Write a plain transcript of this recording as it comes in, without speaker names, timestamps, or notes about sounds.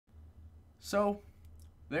So,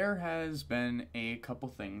 there has been a couple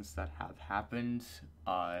things that have happened.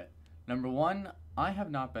 Number one, I have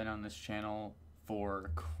not been on this channel for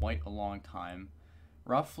quite a long time,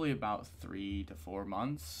 roughly about 3 to 4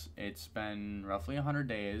 months. It's been roughly 100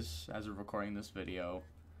 days as of recording this video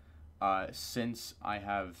since I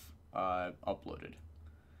have uploaded.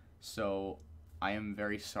 So, I am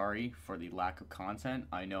very sorry for the lack of content.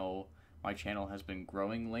 I know my channel has been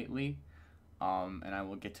growing lately, and I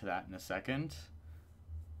will get to that in a second.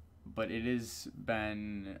 But it has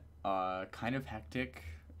been kind of hectic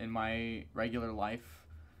in my regular life.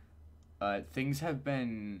 Things have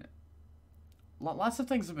been... Lots of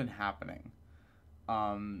things have been happening.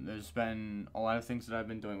 There's been a lot of things that I've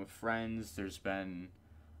been doing with friends. There's been...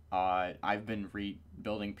 I've been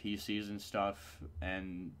rebuilding PCs and stuff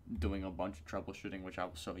and doing a bunch of troubleshooting, which I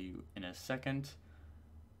will show you in a second.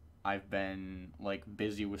 I've been like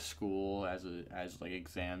busy with school as like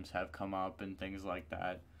exams have come up and things like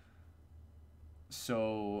that.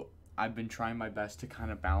 So I've been trying my best to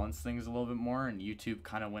kind of balance things a little bit more, and YouTube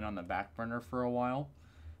kind of went on the back burner for a while,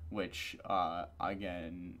 which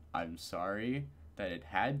again, I'm sorry that it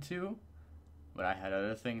had to, but I had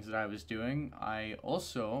other things that I was doing. I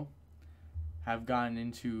also have gotten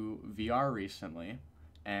into VR recently,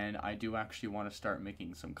 and I do actually want to start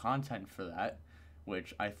making some content for that,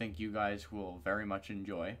 which I think you guys will very much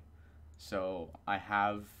enjoy. So I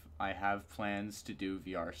have plans to do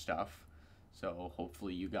VR stuff. So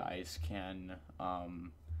hopefully you guys can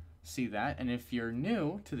see that. And if you're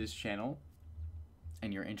new to this channel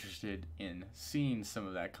and you're interested in seeing some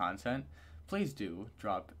of that content, please do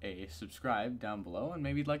drop a subscribe down below and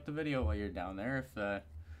maybe like the video while you're down there if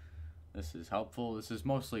this is helpful. This is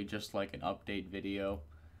mostly just like an update video.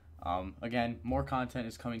 Again, more content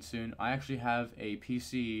is coming soon. I actually have a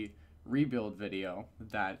PC rebuild video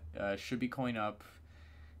that should be going up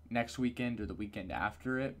next weekend or the weekend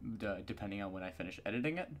after it, depending on when I finish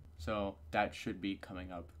editing it. So that should be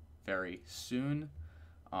coming up very soon.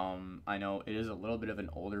 I know it is a little bit of an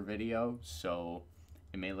older video, so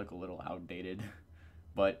it may look a little outdated,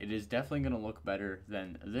 but it is definitely going to look better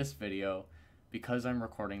than this video because I'm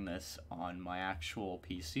recording this on my actual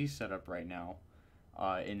PC setup right now.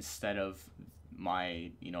 Instead of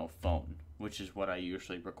my, phone, which is what I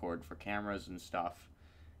usually record for cameras and stuff.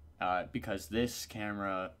 Because this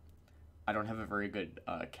camera, I don't have a very good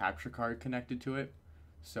capture card connected to it,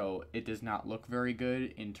 so it does not look very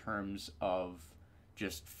good in terms of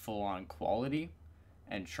just full-on quality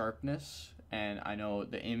and sharpness. And I know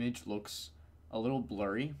the image looks a little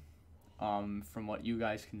blurry from what you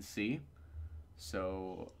guys can see.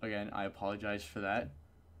 So again, I apologize for that.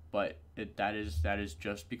 But that is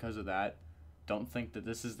just because of that. Don't think that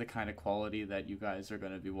this is the kind of quality that you guys are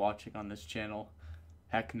going to be watching on this channel.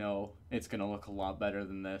 Heck no, it's going to look a lot better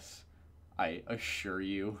than this, I assure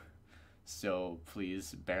you. So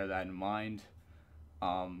please bear that in mind.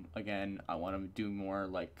 Again, I want to do more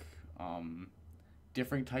like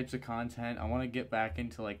different types of content. I want to get back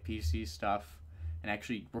into like PC stuff and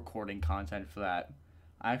actually recording content for that.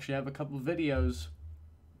 I actually have a couple of videos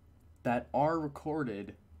that are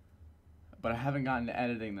recorded, but I haven't gotten to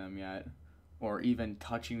editing them yet, or even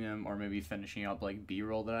touching them, or maybe finishing up like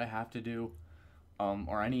B-roll that I have to do,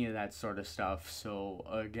 or any of that sort of stuff. So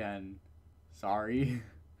again, sorry,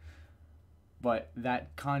 but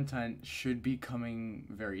that content should be coming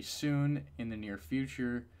very soon in the near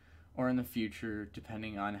future, or in the future,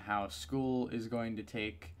 depending on how school is going to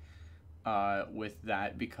take with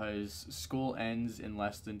that, because school ends in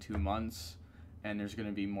less than 2 months, and there's going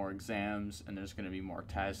to be more exams, and there's going to be more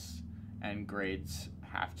tests, and grades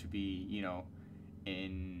have to be,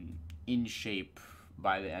 in shape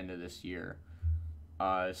by the end of this year.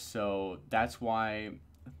 So that's why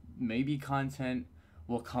maybe content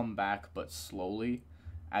will come back, but slowly.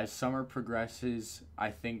 As summer progresses,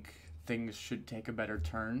 I think things should take a better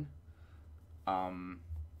turn.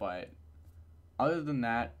 But other than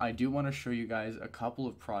that, I do want to show you guys a couple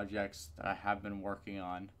of projects that I have been working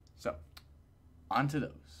on. So, on to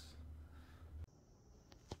those.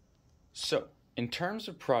 So, in terms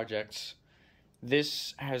of projects,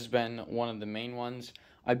 this has been one of the main ones.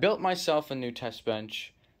 I built myself a new test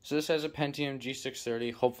bench. So this has a Pentium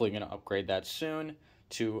G630, hopefully going to upgrade that soon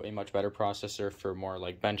to a much better processor for more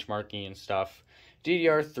like benchmarking and stuff.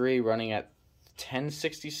 DDR3 running at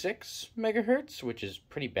 1066 megahertz, which is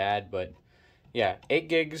pretty bad, but yeah, 8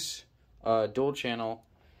 gigs, dual channel,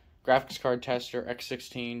 graphics card tester,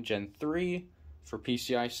 X16 Gen 3 for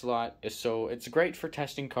PCI slot. So it's great for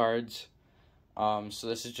testing cards. So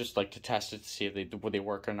this is just like to test it to see if they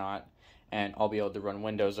work or not. And I'll be able to run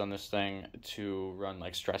Windows on this thing to run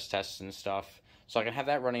like stress tests and stuff. So I can have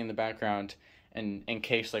that running in the background, and in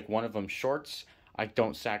case like one of them shorts, I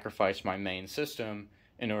don't sacrifice my main system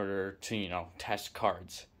in order to, you know, test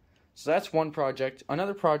cards. So that's one project.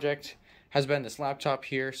 Another project has been this laptop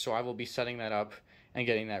here, so I will be setting that up and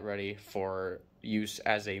getting that ready for use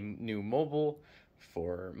as a new mobile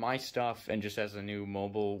for my stuff, and just as a new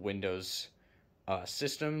mobile Windows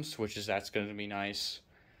systems, that's going to be nice.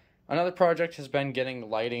 Another project has been getting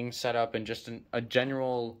lighting set up and just a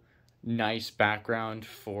general nice background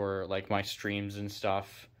for like my streams and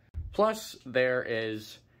stuff. Plus there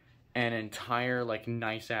is an entire like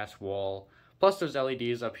nice ass wall. Plus there's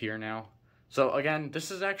LEDs up here now. So again, this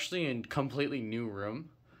is actually a completely new room.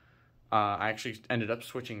 I actually ended up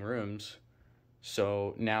switching rooms.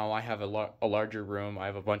 So now I have a larger room. I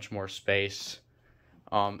have a bunch more space.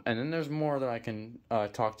 And then there's more that I can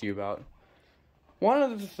talk to you about. One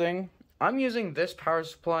other thing, I'm using this power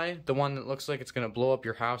supply, the one that looks like it's going to blow up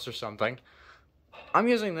your house or something. I'm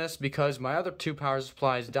using this because my other two power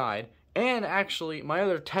supplies died, and actually my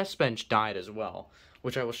other test bench died as well,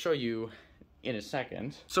 which I will show you in a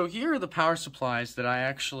second. So here are the power supplies that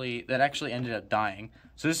actually ended up dying.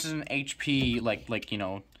 So this is an HP like you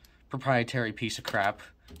know, proprietary piece of crap.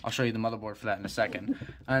 I'll show you the motherboard for that in a second.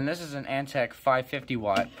 And this is an Antec 550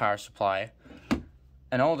 watt power supply.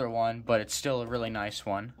 An older one, but it's still a really nice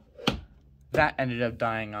one. That ended up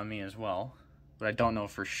dying on me as well, but I don't know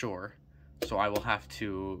for sure, so I will have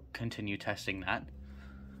to continue testing that.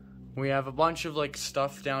 We have a bunch of like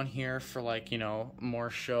stuff down here for like, you know, more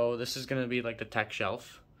show. This is gonna be like the tech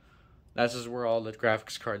shelf. This is where all the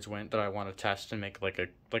graphics cards went that I want to test and make like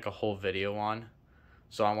a whole video on.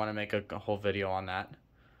 So I want to make a whole video on that.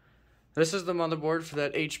 This is the motherboard for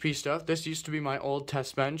that HP stuff. This used to be my old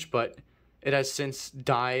test bench, but it has since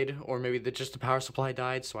died, or maybe just the power supply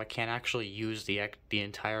died, so I can't actually use the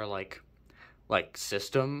entire like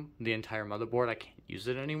system, the entire motherboard. I can't use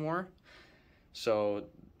it anymore. So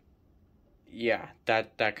yeah,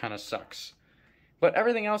 that kind of sucks. But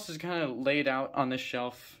everything else is kind of laid out on this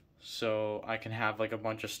shelf, so I can have like a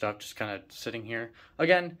bunch of stuff just kind of sitting here.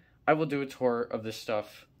 Again, I will do a tour of this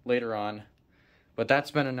stuff later on, but that's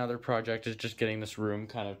been another project, is just getting this room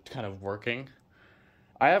kind of working.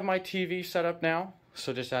 I have my TV set up now,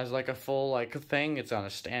 so just as like a full like thing. It's on a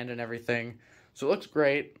stand and everything, so it looks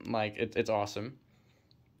great. Like it's awesome.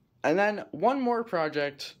 And then one more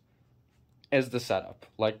project is the setup.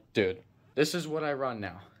 Like, dude, this is what I run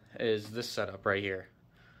now, is this setup right here.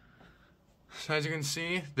 So as you can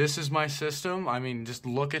see, this is my system. I mean, just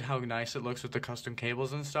look at how nice it looks with the custom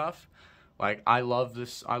cables and stuff. Like, I love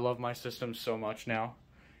this. I love my system so much now.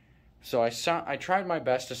 So I tried my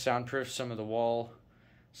best to soundproof some of the wall,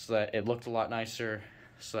 so that it looked a lot nicer,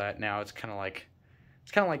 so that now it's kind of like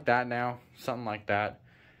that now, something like that.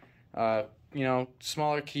 You know,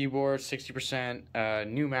 smaller keyboard, 60%,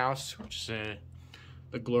 new mouse, which is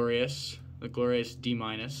the glorious D-.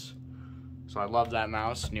 So I love that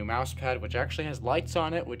mouse. New mouse pad, which actually has lights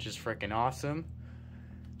on it, which is freaking awesome.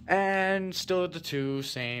 And still the two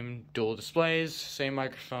same dual displays, same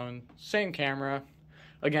microphone, same camera.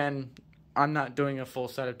 Again, I'm not doing a full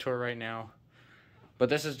setup tour right now, but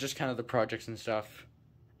this is just kind of the projects and stuff,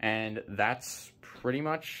 and that's pretty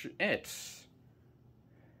much it.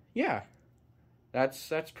 Yeah, that's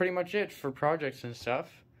pretty much it for projects and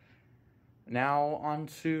stuff. Now on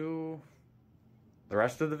to the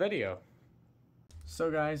rest of the video. So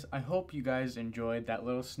guys, I hope you guys enjoyed that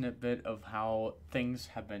little snippet of how things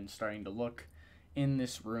have been starting to look in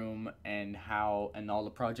this room, and all the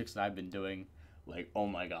projects that I've been doing. Like, oh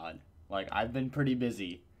my god, like I've been pretty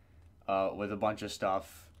busy with a bunch of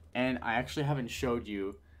stuff, and I actually haven't showed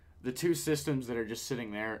you the two systems that are just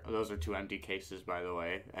sitting there. Those are two empty cases, by the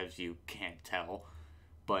way, as you can't tell,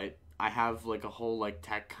 but I have like a whole like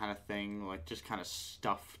tech kind of thing, like just kind of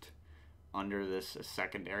stuffed under this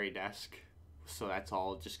secondary desk, so that's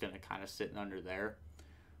all just gonna kind of sit under there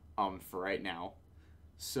for right now.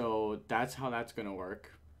 So that's how that's gonna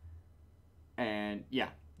work. And yeah,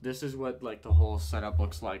 this is what like the whole setup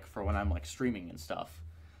looks like for when I'm like streaming and stuff.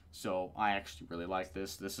 So I actually really like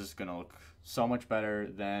this. This is gonna look so much better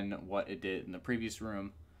than what it did in the previous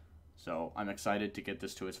room. So I'm excited to get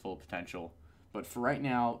this to its full potential. But for right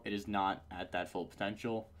now, it is not at that full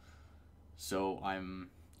potential. So I'm,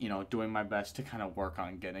 you know, doing my best to kind of work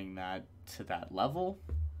on getting that to that level.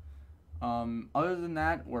 Other than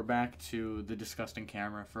that, we're back to the disgusting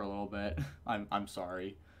camera for a little bit. I'm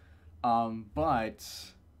sorry. But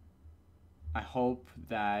I hope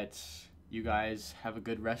that you guys have a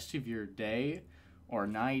good rest of your day or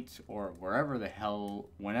night or whenever the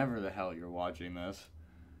hell you're watching this.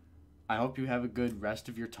 I hope you have a good rest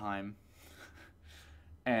of your time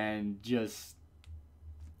and just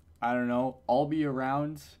I don't know. I'll be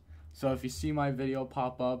around. So if you see my video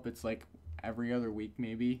pop up, it's like every other week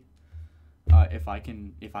maybe. If I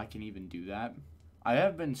can even do that. I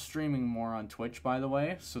have been streaming more on Twitch, by the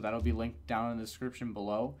way, so that'll be linked down in the description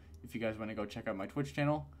below if you guys want to go check out my Twitch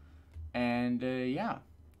channel. And yeah,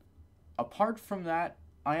 apart from that,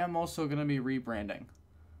 I am also gonna be rebranding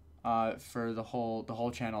for the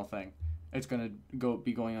whole channel thing. It's gonna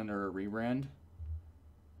be going under a rebrand.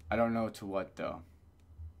 I don't know to what though,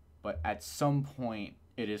 but at some point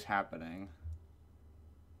it is happening.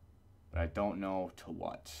 But I don't know to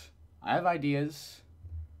what. I have ideas.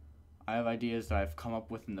 That I've come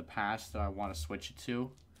up with in the past that I want to switch it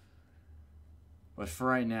to. But for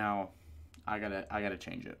right now, I gotta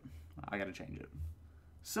change it.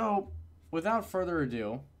 So, without further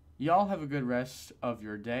ado, y'all have a good rest of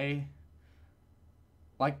your day.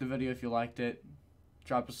 Like the video if you liked it.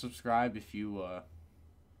 Drop a subscribe if you,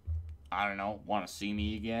 I don't know, want to see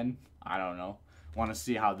me again. I don't know. Want to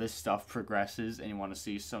see how this stuff progresses, and you want to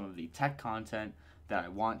see some of the tech content that I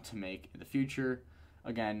want to make in the future.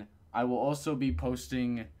 Again, I will also be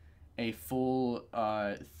posting a full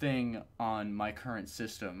thing on my current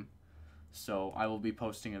system. So I will be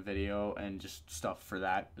posting a video and just stuff for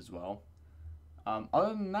that as well.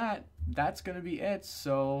 Other than that, that's going to be it.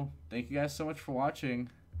 So thank you guys so much for watching.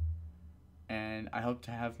 And I hope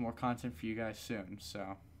to have more content for you guys soon.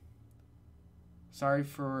 So sorry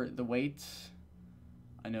for the wait.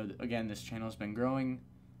 I know that, again, this channel has been growing.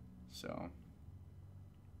 So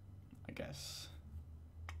I guess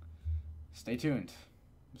stay tuned.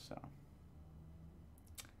 So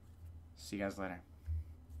see you guys later.